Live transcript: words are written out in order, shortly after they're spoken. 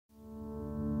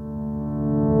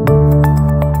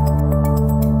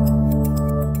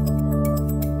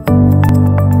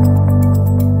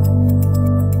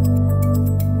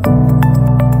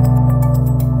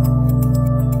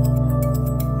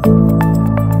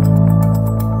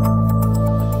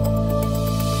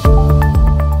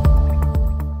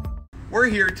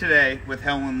here today with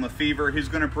Helen Lefevre, who's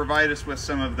going to provide us with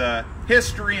some of the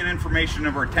history and information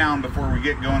of our town before we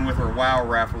get going with our WoW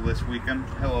raffle this weekend.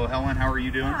 Hello, Helen. How are you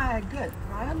doing? Hi, good.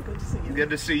 Ryan, good to see you. Good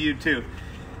to see you, too.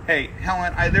 Hey,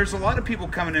 Helen, there's a lot of people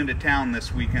coming into town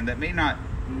this weekend that may not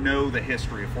know the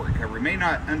history of Fort Recovery, may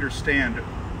not understand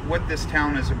what this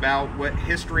town is about, what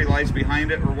history lies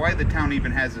behind it, or why the town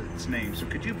even has its name. So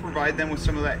could you provide them with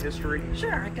some of that history?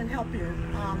 Sure, I can help you.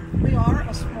 We are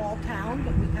a small town,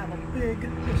 but we have a big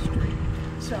history.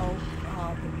 So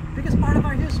the biggest part of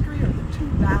our history are the two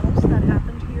battles that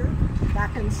happened here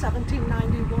back in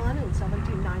 1791 and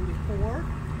 1794.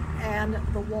 And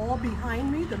the wall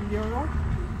behind me, the mural,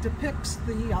 depicts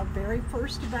the very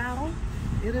first battle.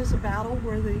 It is a battle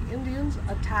where the Indians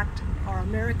attacked our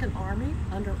American army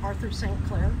under Arthur St.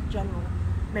 Clair,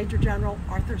 Major General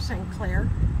Arthur St. Clair,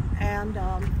 and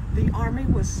the army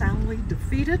was soundly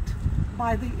defeated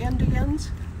by the Indians.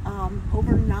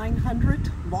 Over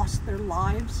 900 lost their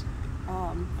lives.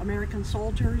 American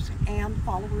soldiers and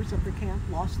followers of the camp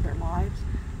lost their lives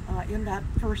in that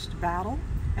first battle.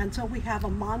 And so we have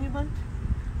a monument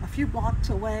a few blocks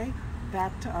away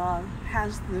that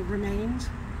has the remains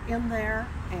in there,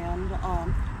 and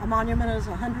a monument is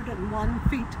 101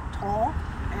 feet tall,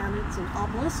 and it's an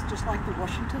obelisk just like the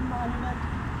Washington Monument,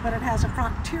 but it has a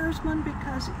frontiersman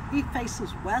because he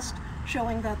faces west,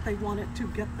 showing that they wanted to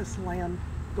get this land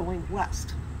going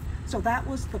west. So that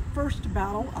was the first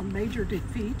battle, a major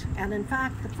defeat, and in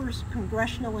fact the first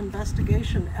congressional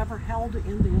investigation ever held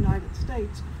in the United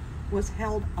States was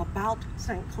held about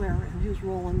St. Clair and his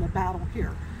role in the battle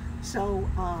here. So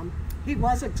he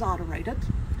was exonerated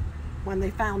when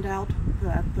they found out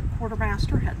that the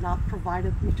quartermaster had not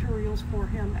provided materials for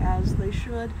him as they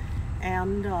should,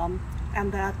 and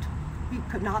that he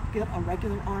could not get a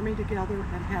regular army together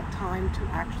and had time to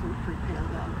actually prepare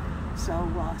them.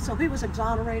 So he was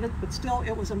exonerated, but still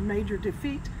it was a major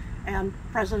defeat, and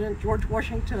President George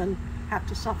Washington had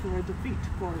to suffer a defeat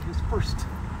for his first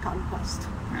conquest.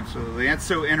 Absolutely. That's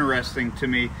so interesting to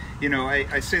me. You know,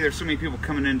 I say there's so many people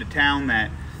coming into town that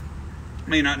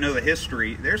may not know the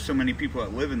history. There's so many people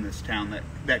that live in this town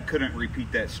that couldn't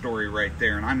repeat that story right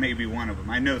there, and I may be one of them.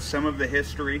 I know some of the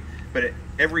history, but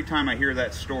every time I hear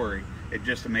that story, it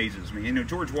just amazes me. You know,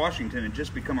 George Washington had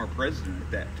just become our president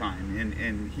at that time,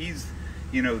 and he's,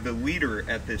 you know, the leader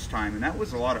at this time, and that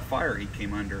was a lot of fire he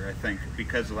came under, I think,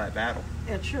 because of that battle.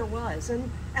 It sure was,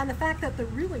 and the fact that there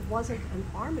really wasn't an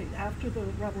army after the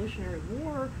Revolutionary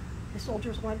War. The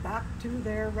soldiers went back to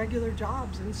their regular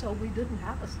jobs, and so we didn't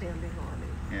have a standing army.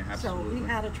 Yeah, absolutely. So we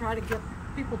had to try to get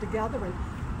people together and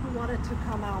who wanted to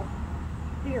come out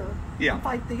here and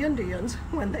fight the Indians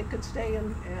when they could stay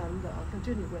and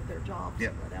continue with their jobs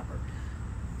or whatever.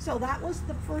 So that was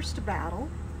the first battle,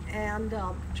 and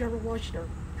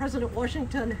President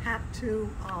Washington had to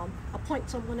appoint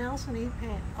someone else, and he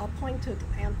appointed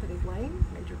Anthony Wayne,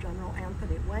 Major General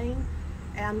Anthony Wayne.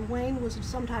 And Wayne was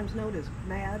sometimes known as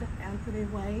Mad Anthony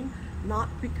Wayne, not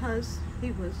because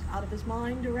he was out of his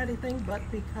mind or anything, but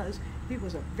because he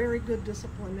was a very good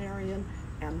disciplinarian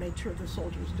and made sure the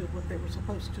soldiers did what they were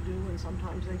supposed to do, and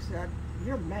sometimes they said,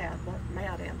 "You're mad, but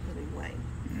Mad Anthony Wayne."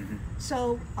 Mm-hmm.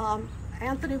 So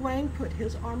Anthony Wayne put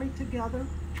his army together,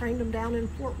 trained them down in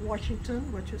Fort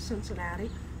Washington, which is Cincinnati,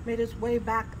 made his way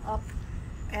back up,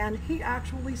 and he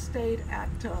actually stayed at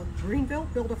Greenville,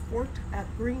 built a fort at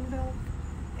Greenville,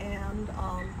 and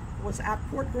was at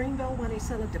Fort Greenville when he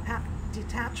sent a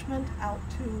detachment out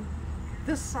to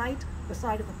this site, the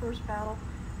site of the first battle,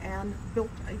 and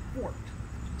built a fort.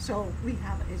 So we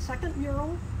have a second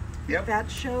mural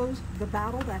that shows the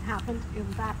battle that happened in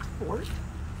that fort.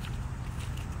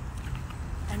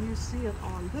 And you see it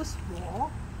on this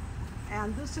wall.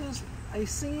 And this is a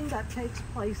scene that takes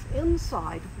place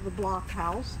inside the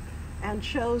blockhouse and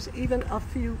shows even a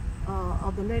few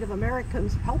of the Native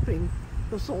Americans helping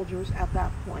the soldiers at that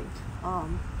point.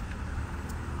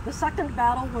 The second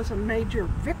battle was a major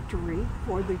victory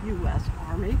for the U.S.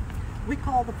 Army. We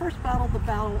call the first battle the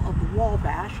Battle of the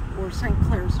Wabash, or St.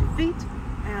 Clair's defeat,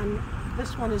 and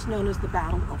this one is known as the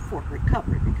Battle of Fort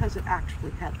Recovery because it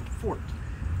actually had the fort.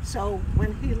 So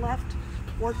when he left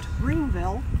Fort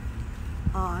Greenville,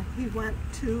 he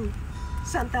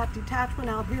sent that detachment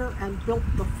out here and built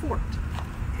the fort.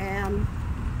 And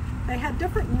they had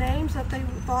different names that they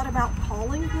thought about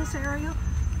calling this area,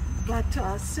 but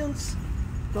since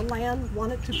the land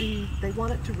they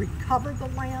wanted to recover the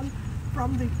land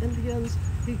from the Indians,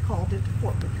 he called it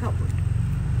Fort Recovery.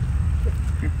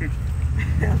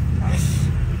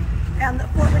 And the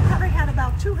Fort Recovery had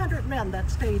about 200 men that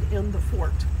stayed in the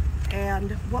fort.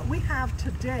 And what we have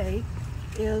today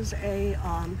is a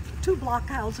 2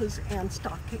 blockhouses and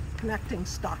connecting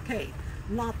stockade,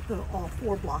 not the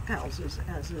 4 blockhouses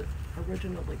as it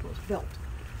originally was built.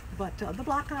 But the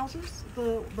blockhouses,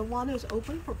 the one is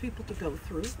open for people to go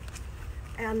through.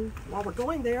 And while we're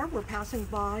going there, we're passing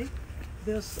by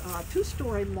this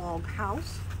 2-story log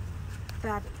house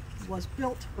that was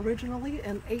built originally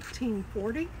in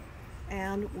 1840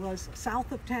 and was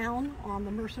south of town on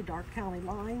the Mercer-Dark County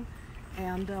line.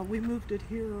 And we moved it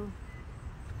here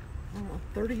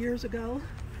 30 years ago,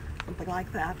 something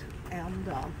like that. And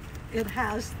it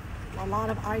has a lot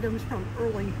of items from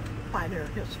early pioneer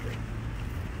history.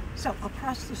 So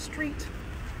across the street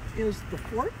is the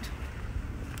fort,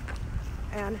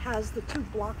 and has the 2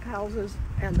 blockhouses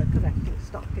and the connecting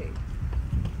stockade.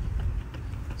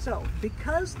 So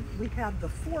because we had the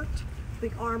fort,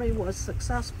 the Army was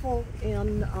successful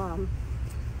in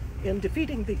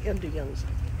defeating the Indians,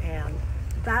 and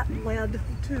that led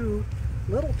to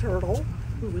Little Turtle,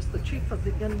 who was the chief of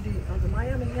the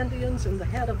Miami Indians and the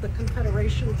head of the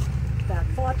Confederation that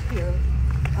fought here.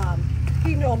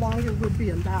 He no longer would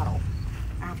be in battle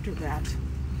after that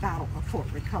battle of Fort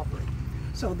Recovery.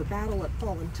 So the battle at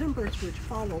Fallen Timbers, which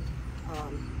followed,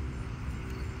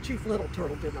 Chief Little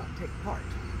Turtle did not take part.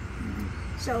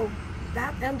 So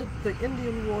that ended the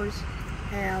Indian Wars,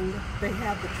 and they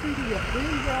had the Treaty of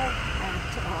Greenville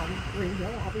at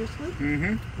Greenville, obviously,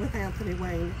 with Anthony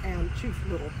Wayne and Chief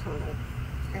Little Turtle,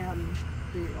 and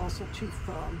also Chief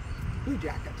Blue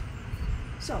Jacket.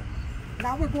 So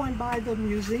now we're going by the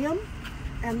museum.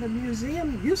 And the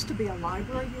museum used to be a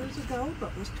library years ago,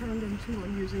 but was turned into a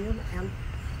museum, and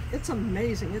it's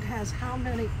amazing. It has how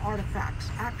many artifacts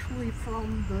actually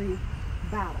from the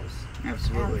battles.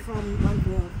 Absolutely. And from when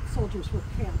the soldiers were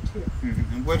camped here.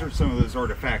 And what are some of those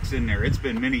artifacts in there? It's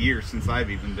been many years since I've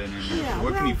even been in there. Yeah, so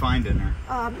what can you find in there?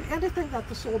 Anything that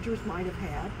the soldiers might have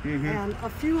had, and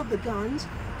a few of the guns.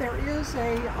 There is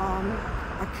a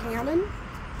cannon,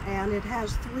 and it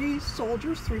has 3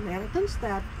 soldiers, 3 mannequins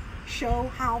that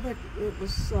show how it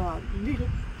was needed,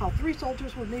 how 3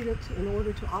 soldiers were needed in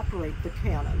order to operate the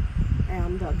cannon,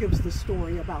 and gives the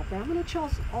story about them. And it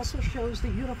also shows the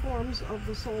uniforms of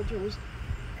the soldiers,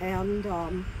 and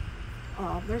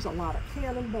there's a lot of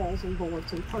cannonballs and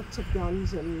bullets and parts of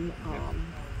guns and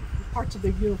parts of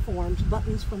the uniforms,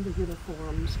 buttons from the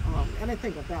uniforms,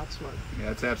 anything of that sort.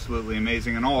 Yeah, it's absolutely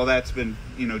amazing, and all of that's been,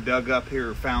 dug up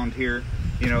here, found here,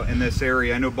 in this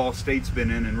area. I know Ball State's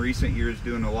been in recent years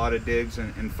doing a lot of digs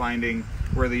and finding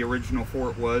where the original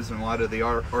fort was and a lot of the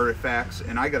artifacts.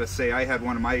 And I gotta say, I had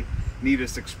one of my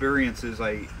neatest experiences.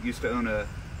 I used to own a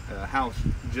house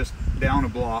just down a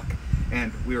block,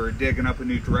 and we were digging up a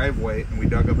new driveway, and we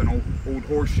dug up an old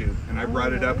horseshoe, and I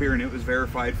brought it up here, and it was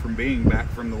verified from being back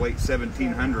from the late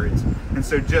 1700s. And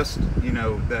so just,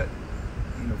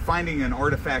 finding an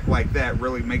artifact like that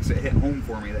really makes it hit home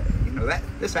for me that, that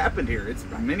this happened here. It's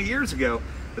many years ago,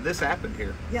 but this happened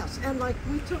here. Yes, and like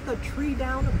we took a tree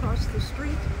down across the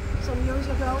street some years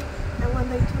ago, and when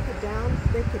they took it down,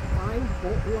 they could find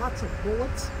lots of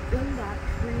bullets in that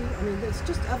tree. I mean, it's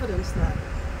just evidence that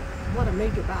what a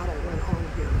major battle went on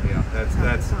here. Yeah,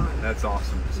 that's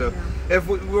awesome. So if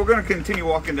we're going to continue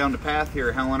walking down the path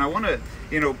here, Helen, I want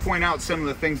to point out some of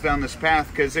the things down this path,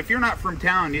 because if you're not from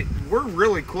town, we're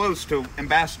really close to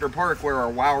Ambassador Park where our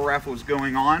WoW raffle is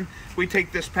going on. We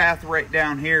take this path right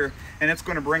down here, and it's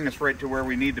going to bring us right to where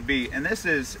we need to be. And this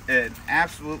is an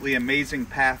absolutely amazing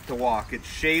path to walk. It's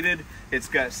shaded, it's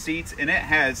got seats, and it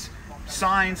has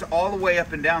signs all the way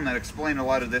up and down that explain a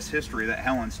lot of this history that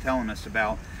Helen's telling us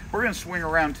about. We're going to swing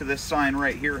around to this sign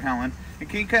right here, Helen. And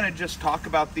can you kind of just talk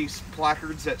about these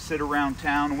placards that sit around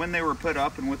town, when they were put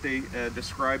up, and what they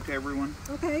describe to everyone?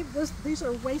 Okay, these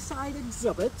are wayside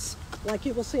exhibits, like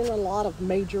you will see in a lot of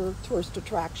major tourist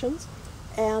attractions.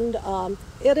 And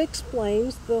it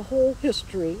explains the whole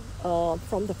history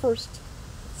from the first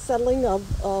settling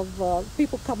of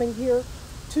people coming here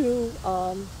to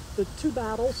the 2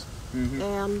 battles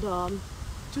and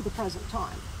to the present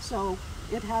time. So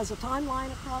it has a timeline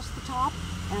across the top,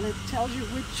 and it tells you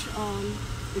which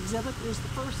exhibit is the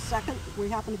first, second. We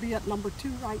happen to be at number 2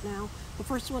 right now. The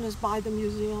first one is by the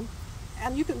museum,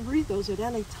 and you can read those at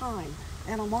any time.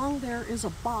 And along there is a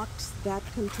box that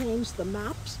contains the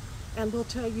maps, and will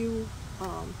tell you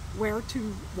where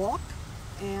to walk.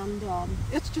 And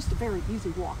it's just a very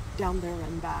easy walk down there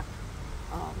and back.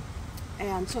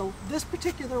 And so this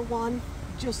particular one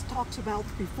just talks about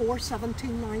before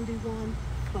 1791.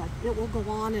 But it will go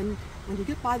on, and when you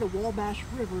get by the Wabash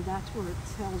River, that's where it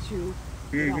tells you,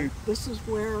 this is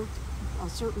where a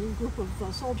certain group of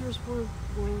soldiers were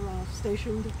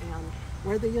stationed and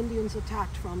where the Indians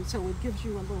attacked from. So it gives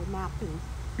you a little map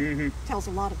tells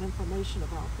a lot of information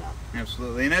about that.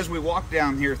 Absolutely. And as we walk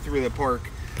down here through the park,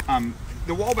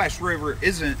 the Wabash River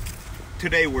isn't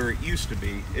today where it used to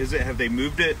be, is it? Have they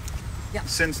moved it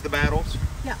since the battles?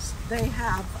 Yes, they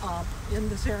have in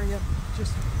this area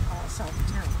just south of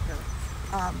town here.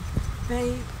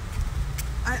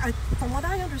 From what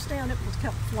I understand, it was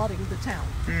kept flooding the town.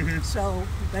 So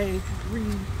they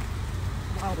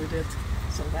rerouted it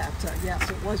so that, yes,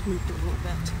 it was moved a little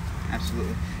bit.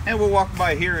 Absolutely. And we'll walk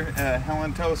by here.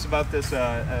 Helen, tell us about this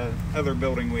other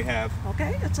building we have.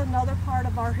 Okay, it's another part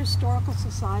of our Historical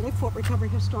Society, Fort Recovery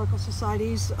Historical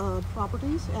Society's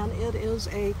properties, and it is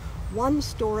a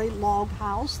one-story log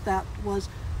house that was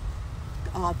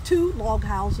 2 log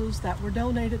houses that were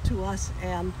donated to us,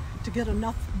 and to get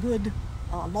enough good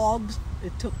logs,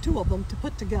 it took 2 of them to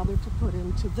put together to put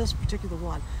into this particular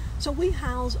one. So we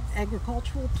house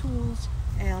agricultural tools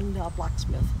and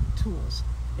blacksmith tools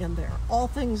in there, all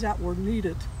things that were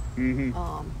needed.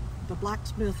 The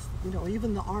blacksmith, you know,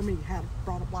 even the Army had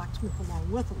brought a blacksmith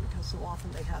along with them because so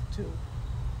often they had to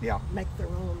make their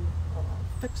own,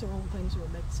 fix their own things or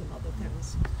make some other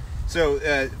things. So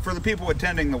for the people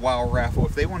attending the WoW Raffle,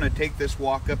 if they want to take this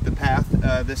walk up the path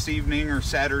this evening or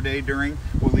Saturday during,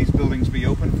 will these buildings be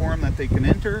open for them that they can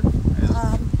enter?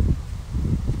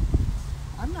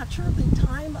 I'm not sure the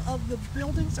time of the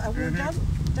buildings. We're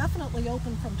definitely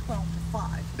open from 12 to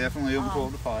 5. Definitely open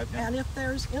 12 to 5. Yeah. And if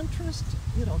there's interest,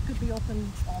 you know, it could be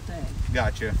open all day.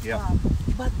 Gotcha. Yeah.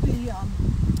 But the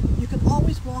you can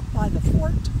always walk by the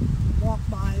fort, walk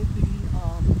by the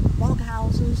log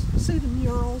houses, see the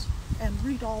murals, and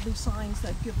read all these signs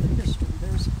that give the history.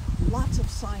 There's lots of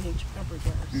signage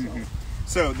everywhere.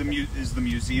 So is the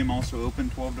museum also open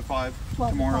 12 to 5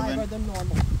 tomorrow then? 12 to 5 are the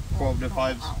normal. 12 to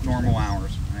 5 normal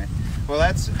hours. Right. Well,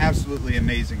 that's absolutely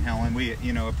amazing, Helen. We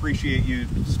appreciate you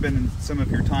spending some of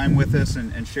your time with us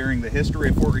and sharing the history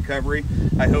of Fort Recovery.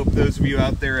 I hope those of you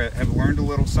out there have learned a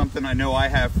little something. I know I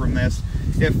have from this.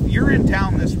 If you're in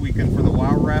town this weekend for the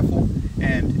WoW Raffle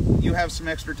and you have some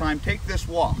extra time, take this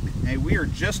walk. Hey, we are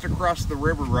just across the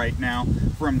river right now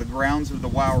from the grounds of the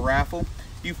WoW Raffle.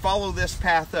 You follow this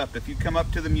path up. If you come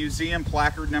up to the museum,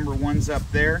 placard number 1's up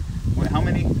there. How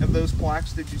many of those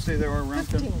plaques did you say there are around?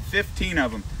 15. 15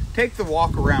 of them. Take the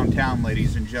walk around town,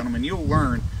 ladies and gentlemen. You'll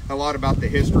learn a lot about the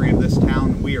history of this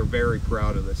town, and we are very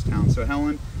proud of this town. So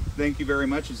Helen, thank you very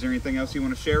much. Is there anything else you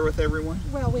want to share with everyone?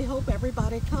 Well, we hope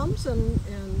everybody comes and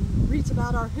reads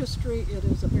about our history. It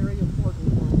is a very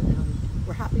important one, and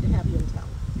we're happy to have you in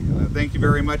town. Thank you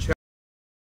very much.